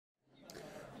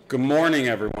Good morning,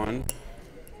 everyone.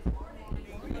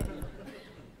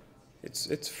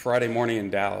 It's Friday morning in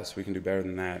Dallas. We can do better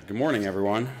than that. Good morning,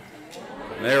 everyone.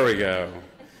 There we go.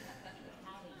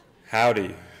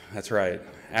 Howdy. That's right.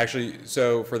 Actually,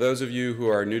 so for those of you who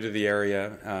are new to the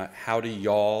area, howdy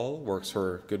y'all works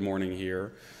for good morning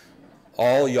here.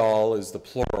 All y'all is the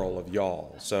plural of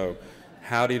y'all. So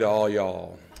howdy to all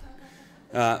y'all.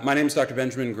 My name is Dr.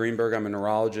 Benjamin Greenberg. I'm a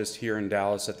neurologist here in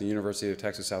Dallas at the University of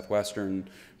Texas Southwestern.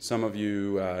 Some of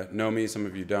you know me, some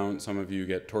of you don't. Some of you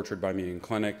get tortured by me in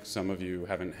clinic. Some of you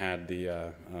haven't had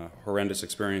the horrendous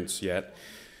experience yet.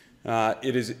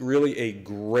 It is really a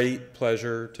great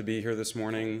pleasure to be here this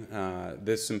morning.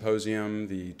 This symposium,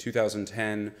 the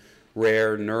 2010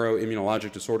 Rare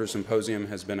Neuroimmunologic Disorders Symposium,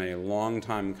 has been a long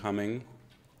time coming.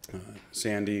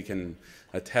 Sandy can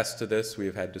attest to this. We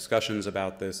have had discussions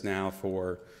about this now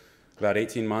for about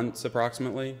 18 months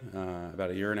approximately, about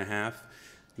a year and a half.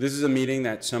 This is a meeting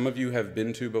that some of you have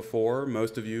been to before,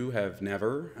 most of you have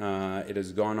never. It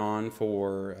has gone on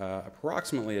for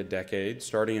approximately a decade,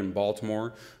 starting in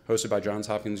Baltimore, hosted by Johns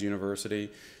Hopkins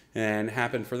University, and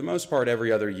happened for the most part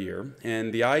every other year.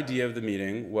 And the idea of the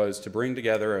meeting was to bring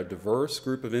together a diverse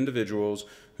group of individuals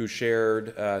who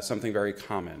shared something very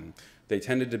common. They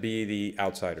tended to be the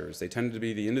outsiders. They tended to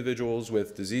be the individuals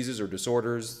with diseases or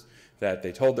disorders that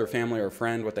they told their family or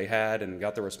friend what they had and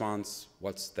got the response,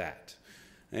 "What's that?"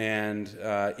 And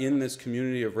in this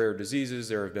community of rare diseases,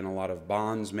 there have been a lot of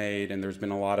bonds made, and there's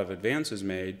been a lot of advances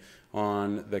made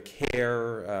on the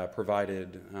care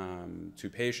provided to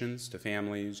patients, to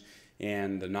families,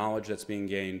 and the knowledge that's being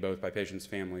gained both by patients,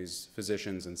 families,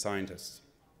 physicians, and scientists.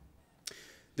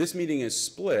 This meeting is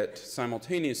split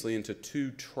simultaneously into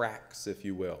two tracks, if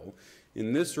you will.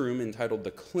 In this room, entitled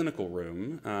the clinical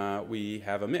room, we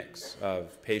have a mix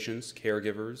of patients,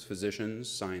 caregivers, physicians,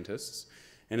 scientists.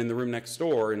 And in the room next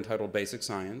door, entitled Basic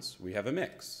Science, we have a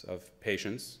mix of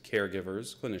patients,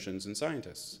 caregivers, clinicians, and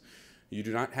scientists. You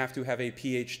do not have to have a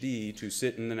PhD to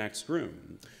sit in the next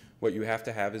room. What you have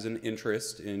to have is an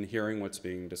interest in hearing what's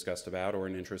being discussed about, or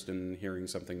an interest in hearing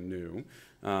something new,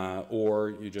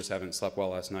 or you just haven't slept well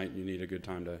last night and you need a good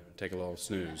time to take a little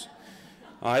snooze.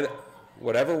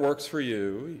 Whatever works for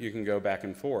you, you can go back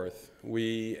and forth.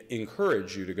 We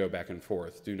encourage you to go back and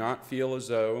forth. Do not feel as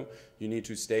though you need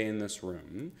to stay in this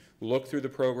room. Look through the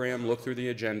program, look through the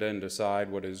agenda, and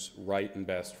decide what is right and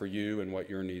best for you and what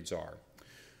your needs are.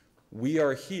 We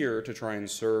are here to try and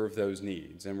serve those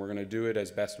needs, and we're going to do it as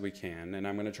best we can. And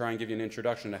I'm going to try and give you an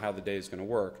introduction to how the day is going to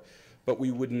work. But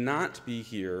we would not be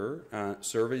here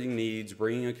serving needs,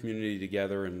 bringing a community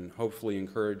together, and hopefully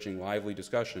encouraging lively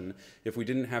discussion if we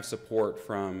didn't have support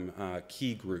from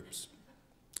key groups.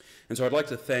 And so I'd like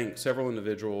to thank several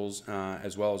individuals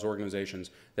as well as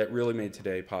organizations that really made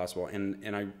today possible.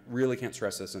 And I really can't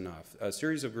stress this enough. A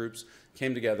series of groups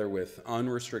came together with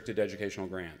unrestricted educational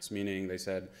grants, meaning they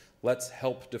said, let's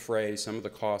help defray some of the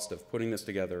cost of putting this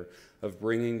together, of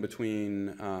bringing between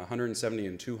 170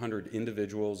 and 200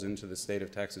 individuals into the state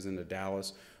of Texas, into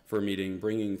Dallas for a meeting,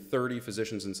 bringing 30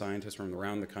 physicians and scientists from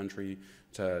around the country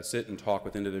to sit and talk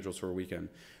with individuals for a weekend.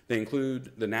 They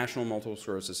include the National Multiple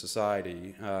Sclerosis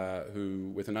Society,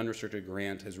 who, with an unrestricted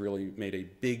grant, has really made a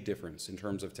big difference in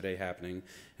terms of today happening.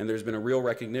 And there's been a real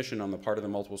recognition on the part of the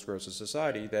Multiple Sclerosis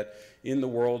Society that in the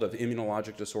world of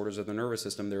immunologic disorders of the nervous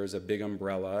system, there is a big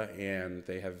umbrella, and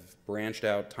they have branched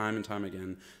out time and time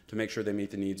again to make sure they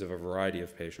meet the needs of a variety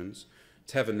of patients.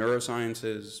 Teva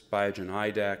Neurosciences, Biogen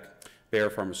IDEC, Bayer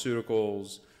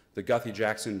Pharmaceuticals, the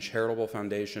Guthrie-Jackson Charitable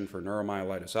Foundation for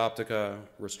Neuromyelitis Optica,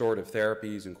 Restorative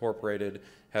Therapies Incorporated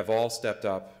have all stepped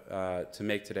up to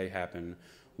make today happen.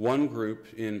 One group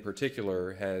in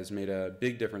particular has made a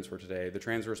big difference for today, the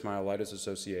Transverse Myelitis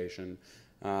Association,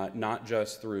 not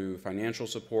just through financial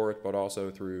support, but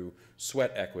also through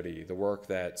sweat equity, the work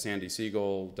that Sandy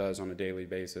Siegel does on a daily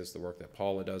basis, the work that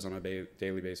Paula does on a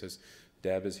daily basis.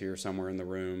 Deb is here somewhere in the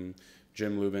room,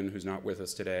 Jim Lubin, who's not with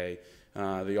us today.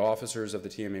 The officers of the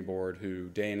TMA board who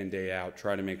day in and day out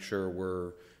try to make sure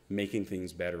we're making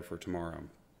things better for tomorrow.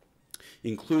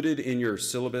 Included in your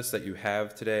syllabus that you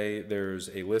have today, there's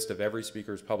a list of every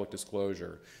speaker's public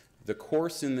disclosure. The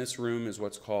course in this room is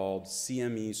what's called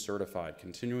CME certified,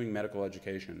 continuing medical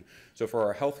education. So for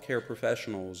our healthcare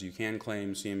professionals, you can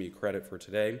claim CME credit for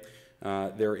today.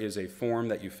 There is a form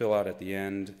that you fill out at the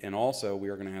end, and also we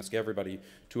are going to ask everybody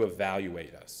to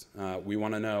evaluate us. We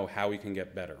want to know how we can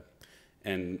get better.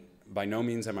 And by no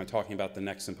means am I talking about the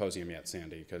next symposium yet,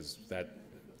 Sandy, because that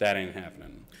ain't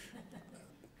happening.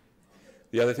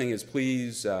 The other thing is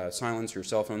please silence your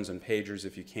cell phones and pagers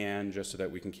if you can, just so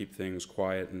that we can keep things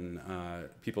quiet and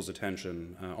people's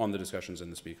attention on the discussions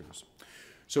and the speakers.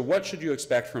 So what should you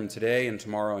expect from today and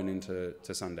tomorrow and into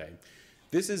Sunday?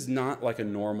 This is not like a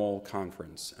normal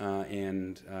conference,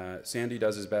 and Sandy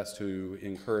does his best to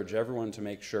encourage everyone to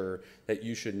make sure that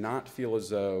you should not feel as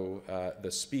though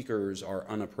the speakers are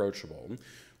unapproachable.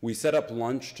 We set up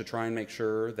lunch to try and make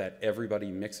sure that everybody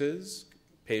mixes,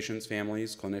 patients,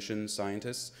 families, clinicians,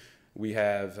 scientists. We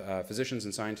have physicians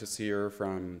and scientists here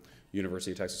from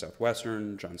University of Texas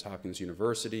Southwestern, Johns Hopkins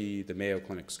University, the Mayo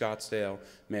Clinic Scottsdale,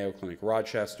 Mayo Clinic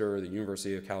Rochester, the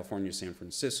University of California, San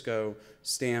Francisco,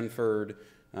 Stanford,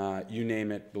 you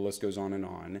name it, the list goes on and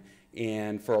on.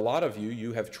 And for a lot of you,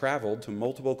 you have traveled to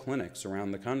multiple clinics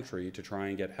around the country to try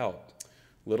and get help.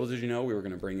 Little did you know we were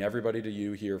going to bring everybody to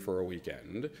you here for a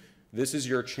weekend. This is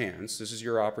your chance, this is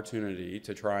your opportunity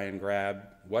to try and grab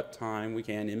what time we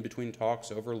can in between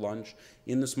talks, over lunch,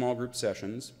 in the small group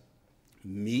sessions,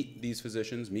 meet these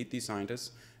physicians, meet these scientists,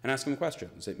 and ask them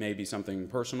questions. It may be something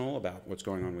personal about what's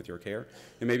going on with your care.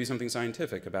 It may be something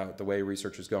scientific about the way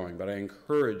research is going. But I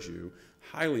encourage you,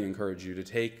 highly encourage you, to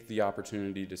take the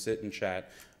opportunity to sit and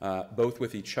chat both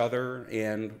with each other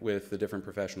and with the different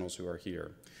professionals who are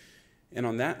here. And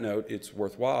on that note, it's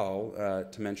worthwhile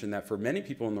to mention that for many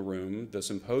people in the room, the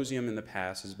symposium in the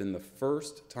past has been the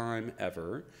first time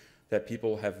ever that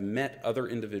people have met other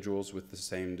individuals with the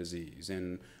same disease.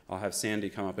 And I'll have Sandy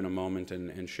come up in a moment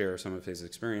and share some of his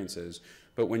experiences.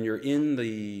 But when you're in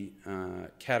the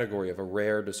category of a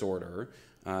rare disorder,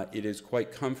 it is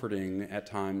quite comforting at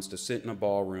times to sit in a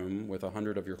ballroom with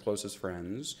 100 of your closest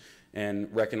friends and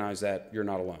recognize that you're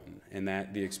not alone, and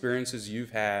that the experiences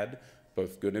you've had,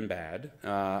 both good and bad,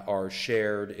 are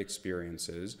shared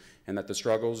experiences, and that the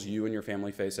struggles you and your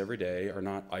family face every day are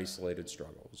not isolated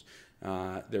struggles.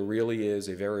 There really is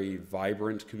a very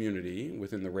vibrant community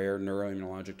within the rare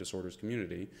neuroimmunologic disorders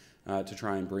community to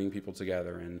try and bring people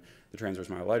together. And the Transverse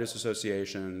Myelitis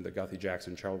Association, the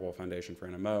Guthrie-Jackson Charitable Foundation for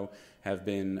NMO have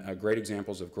been great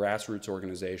examples of grassroots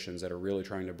organizations that are really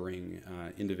trying to bring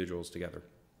individuals together.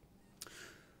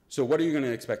 So what are you going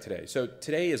to expect today? So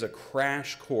today is a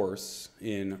crash course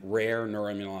in rare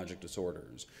neuroimmunologic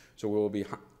disorders. So we will be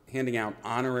handing out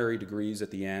honorary degrees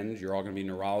at the end. You're all going to be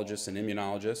neurologists and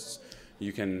immunologists.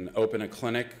 You can open a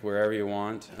clinic wherever you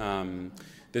want.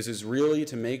 This is really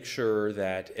to make sure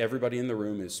that everybody in the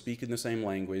room is speaking the same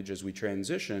language as we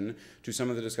transition to some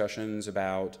of the discussions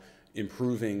about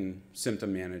improving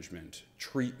symptom management,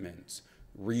 treatments,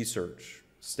 research,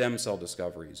 stem cell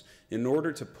discoveries. In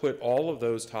order to put all of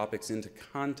those topics into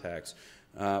context,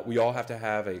 we all have to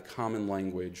have a common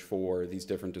language for these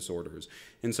different disorders.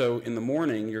 And so in the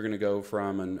morning, you're going to go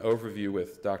from an overview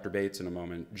with Dr. Bates in a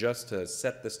moment, just to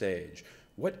set the stage.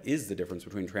 What is the difference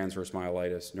between transverse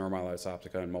myelitis, neuromyelitis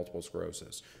optica, and multiple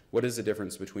sclerosis? What is the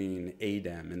difference between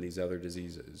ADEM and these other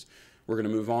diseases? We're going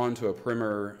to move on to a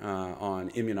primer on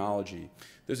immunology.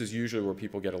 This is usually where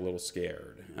people get a little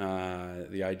scared.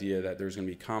 The idea that there's going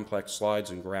to be complex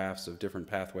slides and graphs of different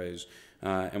pathways,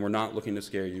 and we're not looking to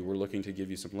scare you. We're looking to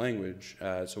give you some language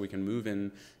so we can move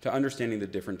in to understanding the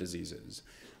different diseases.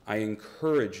 I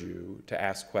encourage you to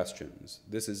ask questions.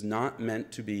 This is not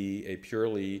meant to be a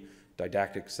purely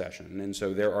didactic session, and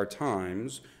so there are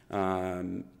times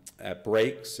at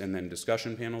breaks and then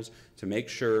discussion panels to make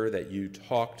sure that you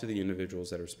talk to the individuals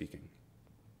that are speaking.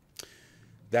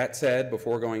 That said,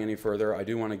 before going any further, I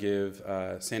do want to give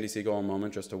Sandy Siegel a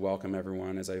moment just to welcome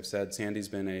everyone. As I've said, Sandy's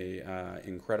been an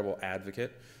incredible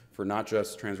advocate for not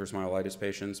just transverse myelitis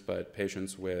patients, but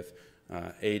patients with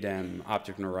ADEM,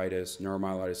 optic neuritis,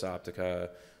 neuromyelitis optica,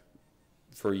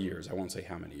 for years. I won't say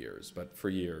how many years, but for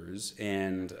years.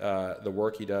 And the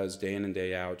work he does day in and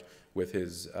day out with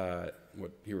his,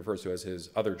 what he refers to as his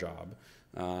other job,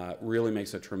 really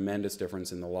makes a tremendous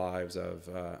difference in the lives of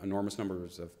enormous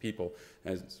numbers of people.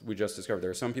 As we just discovered, there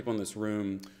are some people in this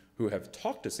room who have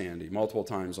talked to Sandy multiple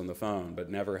times on the phone, but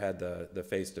never had the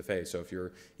face-to-face. So if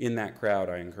you're in that crowd,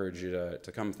 I encourage you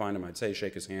to come find him. I'd say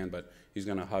shake his hand, but he's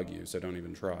going to hug you, so don't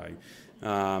even try.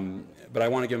 But I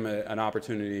want to give him an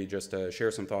opportunity just to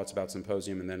share some thoughts about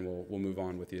Symposium, and then we'll move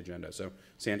on with the agenda. So,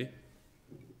 Sandy?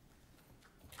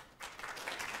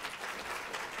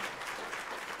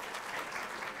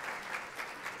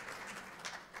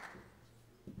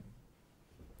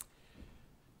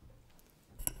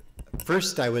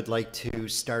 First, I would like to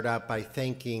start out by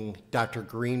thanking Dr.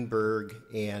 Greenberg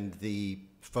and the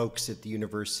folks at the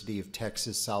University of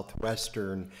Texas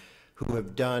Southwestern who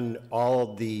have done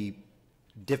all the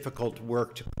difficult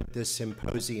work to put this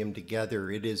symposium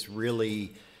together. It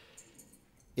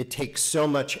takes so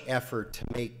much effort to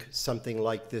make something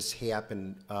like this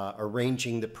happen,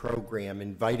 arranging the program,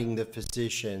 inviting the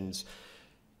physicians,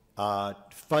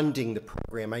 funding the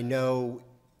program. I know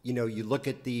you know, you look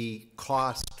at the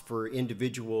cost for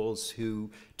individuals to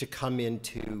come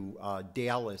into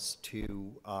Dallas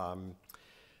to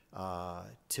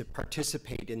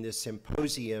participate in this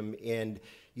symposium, and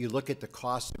you look at the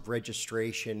cost of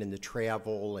registration and the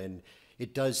travel, and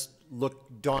it does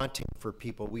look daunting for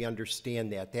people. We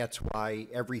understand that. That's why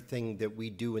everything that we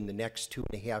do in the next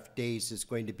 2.5 days is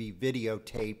going to be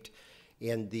videotaped,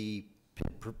 and the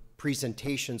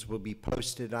presentations will be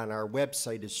posted on our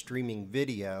website as streaming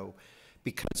video,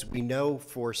 because we know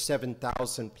for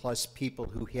 7,000 plus people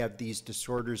who have these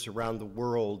disorders around the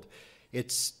world,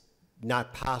 it's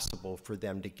not possible for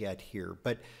them to get here.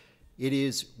 But it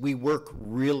is, we work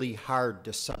really hard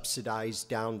to subsidize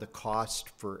down the cost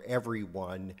for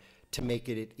everyone to make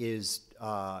it as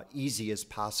easy as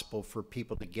possible for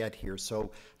people to get here.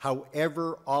 So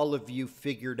however all of you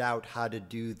figured out how to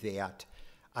do that,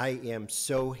 I am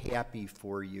so happy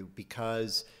for you,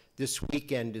 because this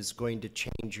weekend is going to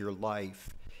change your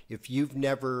life. If you've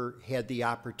never had the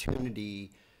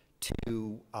opportunity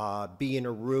to be in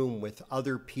a room with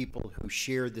other people who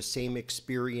share the same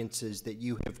experiences that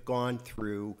you have gone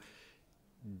through,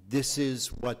 this is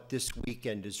what this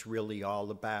weekend is really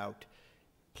all about.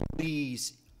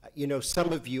 Please, you know,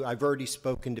 some of you, I've already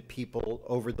spoken to people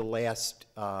over the last,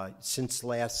 since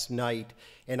last night,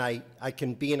 and I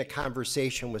can be in a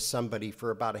conversation with somebody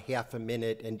for about a half a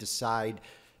minute and decide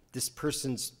this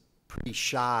person's pretty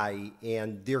shy,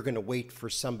 and they're going to wait for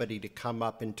somebody to come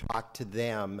up and talk to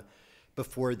them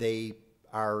before they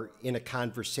are in a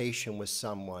conversation with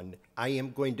someone. I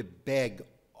am going to beg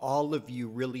all of you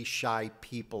really shy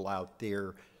people out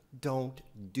there, don't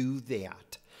do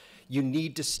that. You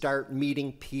need to start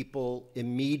meeting people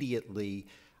immediately.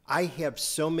 I have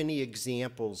so many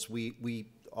examples. We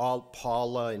all,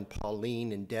 Paula and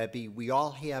Pauline and Debbie, we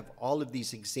all have all of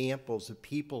these examples of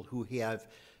people who have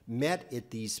met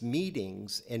at these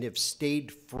meetings and have stayed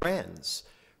friends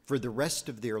for the rest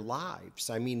of their lives.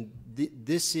 I mean,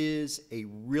 this is a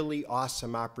really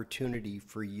awesome opportunity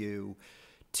for you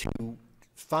to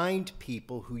find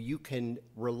people who you can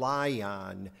rely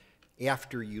on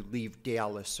after you leave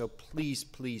Dallas. So please,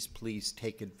 please, please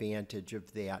take advantage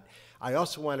of that. I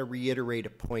also want to reiterate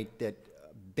a point that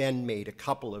Ben made a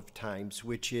couple of times,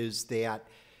 which is that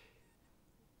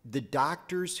the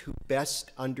doctors who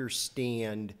best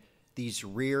understand these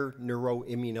rare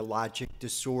neuroimmunologic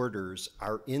disorders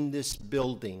are in this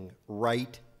building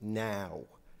right now.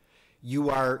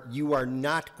 You are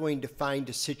not going to find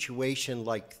a situation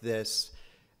like this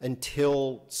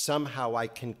until somehow I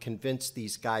can convince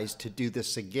these guys to do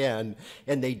this again,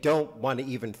 and they don't want to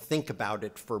even think about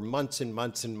it for months and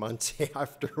months and months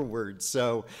afterwards.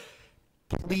 So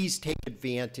please take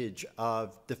advantage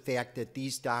of the fact that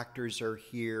these doctors are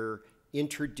here.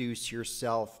 Introduce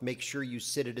yourself. Make sure you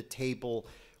sit at a table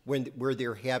where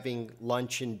they're having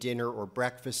lunch and dinner or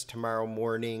breakfast tomorrow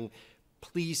morning.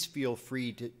 Please feel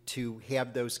free to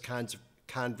have those kinds of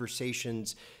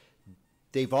conversations.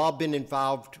 They've all been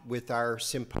involved with our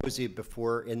symposium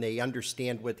before, and they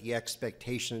understand what the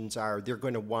expectations are. They're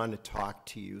going to want to talk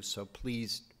to you, so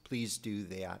please, please do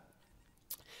that.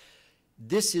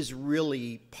 This is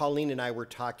really, Pauline and I were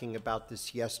talking about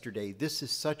this yesterday. This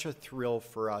is such a thrill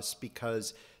for us,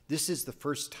 because this is the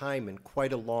first time in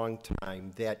quite a long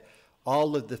time that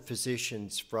all of the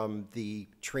physicians from the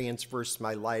Transverse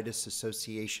Myelitis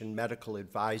Association Medical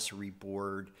Advisory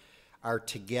Board are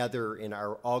together and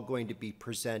are all going to be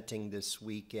presenting this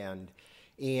weekend.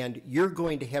 And you're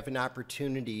going to have an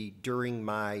opportunity during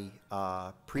my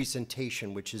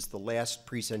presentation, which is the last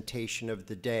presentation of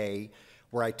the day,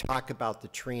 where I talk about the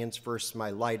Transverse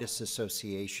Myelitis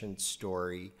Association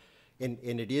story. And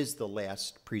it is the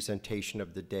last presentation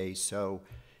of the day, so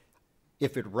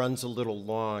if it runs a little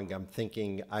long, I'm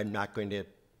thinking I'm not going to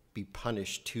be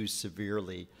punished too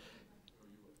severely.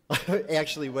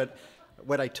 Actually,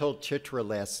 what I told Chitra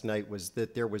last night was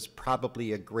that there was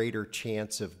probably a greater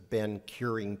chance of Ben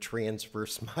curing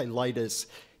transverse myelitis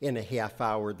in a half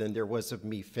hour than there was of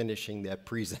me finishing that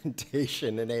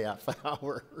presentation in a half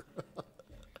hour.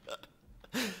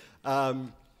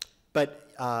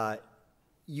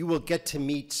 You will get to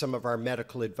meet some of our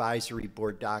medical advisory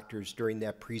board doctors during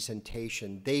that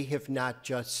presentation. They have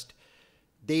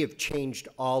changed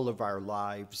all of our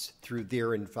lives through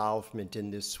their involvement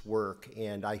in this work,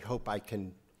 and I hope I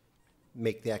can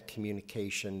make that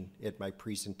communication at my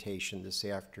presentation this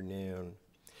afternoon.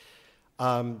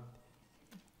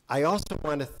 I also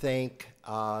want to thank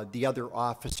the other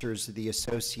officers of the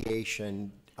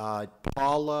association.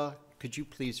 Paula, could you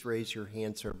please raise your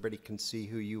hand so everybody can see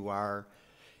who you are?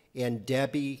 And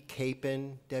Debbie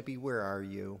Capon. Debbie, where are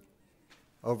you?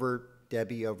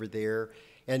 Debbie over there.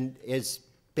 And as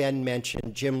Ben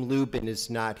mentioned, Jim Lubin is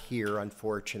not here,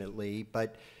 unfortunately,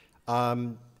 but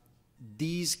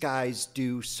these guys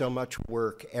do so much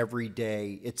work every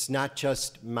day. It's not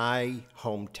just my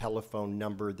home telephone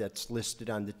number that's listed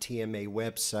on the TMA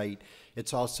website.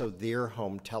 It's also their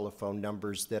home telephone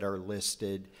numbers that are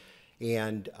listed.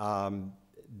 And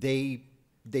they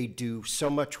do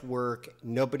so much work.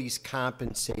 Nobody's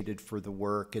compensated for the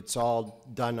work. It's all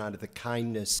done out of the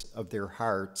kindness of their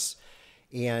hearts.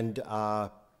 And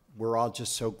we're all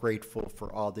just so grateful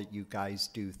for all that you guys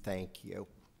do. Thank you.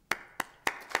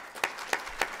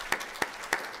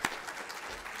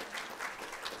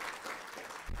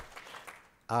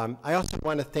 I also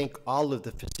want to thank all of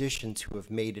the physicians who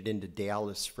have made it into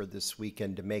Dallas for this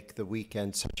weekend to make the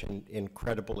weekend such an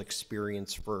incredible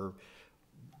experience for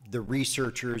the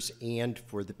researchers and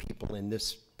for the people in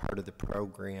this part of the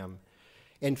program.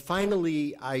 And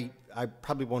finally, I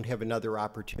probably won't have another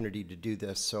opportunity to do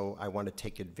this, so I want to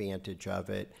take advantage of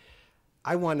it.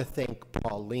 I want to thank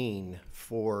Pauline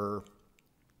for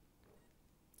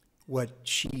what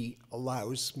she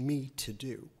allows me to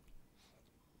do.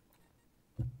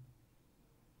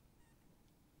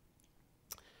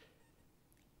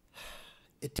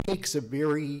 It takes a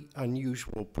very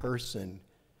unusual person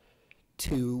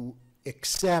to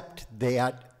accept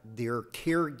that their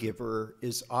caregiver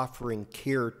is offering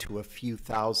care to a few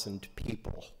thousand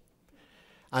people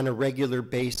on a regular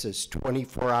basis,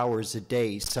 24 hours a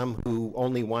day, some who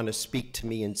only want to speak to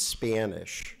me in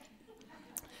Spanish.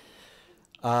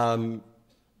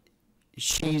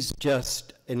 She's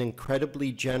just an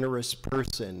incredibly generous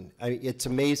person. It's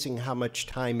amazing how much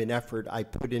time and effort I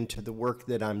put into the work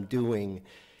that I'm doing,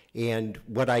 and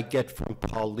what I get from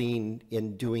Pauline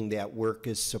in doing that work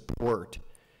is support.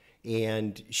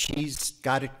 And she's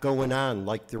got it going on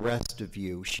like the rest of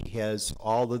you. She has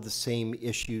all of the same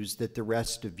issues that the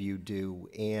rest of you do,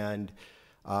 and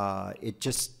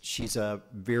she's a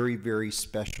very, very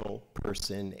special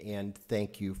person, and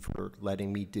thank you for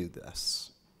letting me do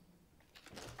this.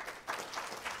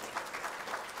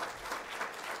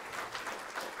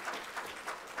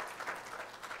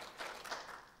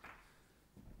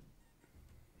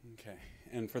 Okay,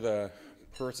 and for the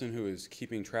person who is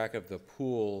keeping track of the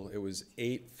pool, it was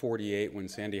 8:48 when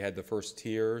Sandy had the first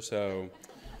tier, so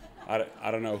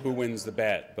I don't know who wins the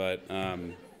bet, but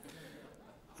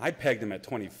I pegged him at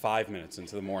 25 minutes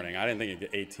into the morning. I didn't think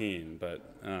he'd get 18,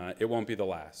 but it won't be the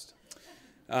last.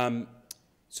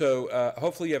 So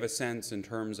hopefully you have a sense in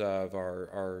terms of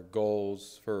our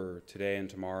goals for today and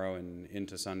tomorrow and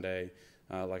into Sunday.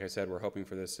 Like I said, we're hoping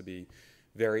for this to be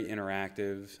very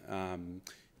interactive.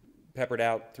 Peppered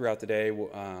out throughout the day,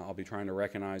 I'll be trying to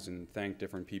recognize and thank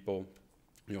different people.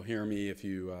 You'll hear me if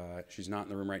you, she's not in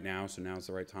the room right now, so now's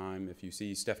the right time. If you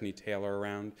see Stephanie Taylor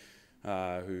around,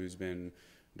 who's been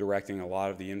directing a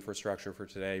lot of the infrastructure for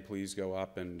today, please go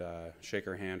up and shake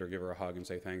her hand or give her a hug and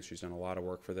say thanks. She's done a lot of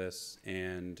work for this.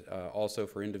 And also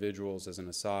for individuals, as an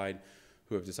aside,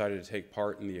 who have decided to take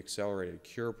part in the Accelerated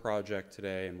Cure project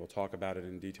today, and we'll talk about it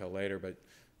in detail later, but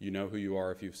you know who you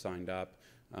are if you've signed up.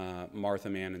 Martha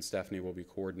Mann and Stephanie will be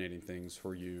coordinating things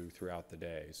for you throughout the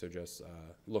day, so just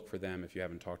look for them if you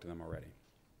haven't talked to them already.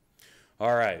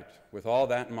 All right, with all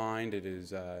that in mind, it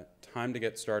is time to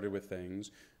get started with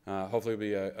things. Hopefully it'll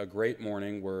be a great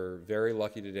morning. We're very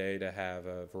lucky today to have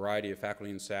a variety of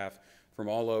faculty and staff from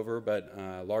all over, but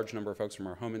a large number of folks from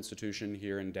our home institution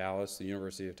here in Dallas, the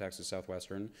University of Texas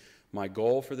Southwestern. My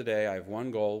goal for the day, I have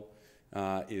one goal,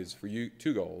 is for you,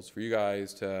 two goals, for you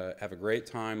guys to have a great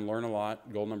time, learn a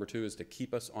lot. Goal number two is to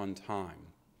keep us on time.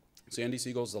 Sandy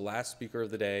Siegel is the last speaker of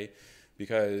the day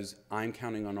because I'm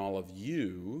counting on all of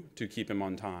you to keep him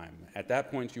on time. At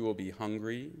that point, you will be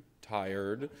hungry,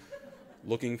 tired,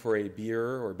 looking for a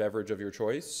beer or beverage of your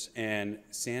choice, and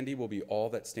Sandy will be all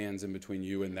that stands in between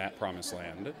you and that promised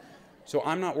land. So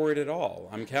I'm not worried at all.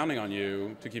 I'm counting on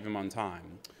you to keep him on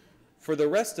time. For the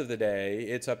rest of the day,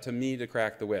 it's up to me to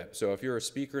crack the whip. So if you're a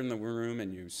speaker in the room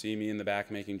and you see me in the back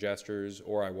making gestures,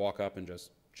 or I walk up and just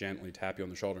gently tap you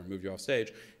on the shoulder and move you off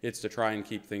stage, it's to try and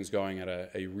keep things going at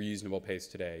a reasonable pace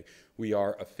today. We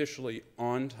are officially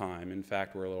on time. In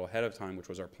fact, we're a little ahead of time, which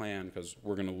was our plan, because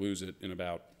we're going to lose it in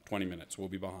about 20 minutes. We'll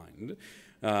be behind.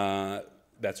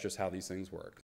 That's just how these things work.